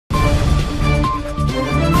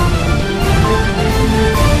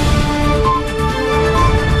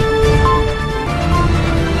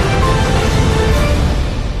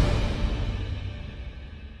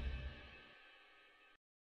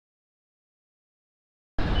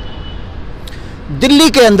दिल्ली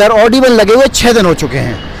के अंदर odd even लगे हुए 6 दिन हो चुके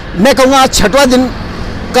हैं। मैं कहूँगा आज 6वां दिन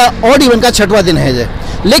का ऑड इवन का 6वां दिन है।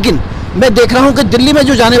 लेकिन मैं देख रहा हूँ कि दिल्ली में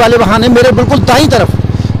जो जाने वाले वाहन हैं मेरे बिल्कुल दाईं तरफ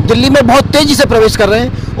दिल्ली में बहुत तेज़ी से प्रवेश कर रहे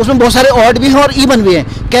हैं। उसमें बहुत सारे ऑड भी हैं और इवन भी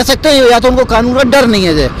हैं। कह सकते हैं या तो उनको कानून का डर नहीं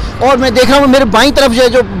है। और मैं देख रहा हूँ मेरे बाईं तरफ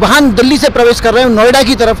जो वाहन दिल्ली से प्रवेश कर रहे हैं नोएडा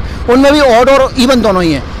की तरफ, उनमें भी ऑड और इवन दोनों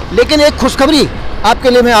ही हैं। लेकिन एक खुशखबरी आपके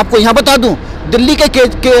लिए मैं आपको यहाँ बता दूँ, दिल्ली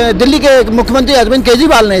के मुख्यमंत्री अरविंद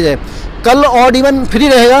केजरीवाल ने कल ऑड इवन फ्री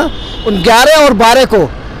रहेगा। 11 और 12 को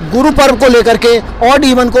गुरु पर्व को लेकर के ऑड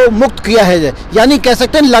इवन को मुक्त किया है। यानी कह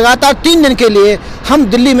सकते हैं लगातार 3 दिन के लिए हम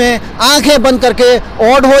दिल्ली में आंखें बंद करके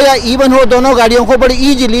ऑड हो या इवन हो दोनों गाड़ियों को बड़ी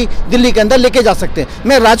ईजिली दिल्ली के अंदर लेके जा सकते हैं।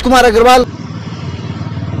 मैं राजकुमार अग्रवाल।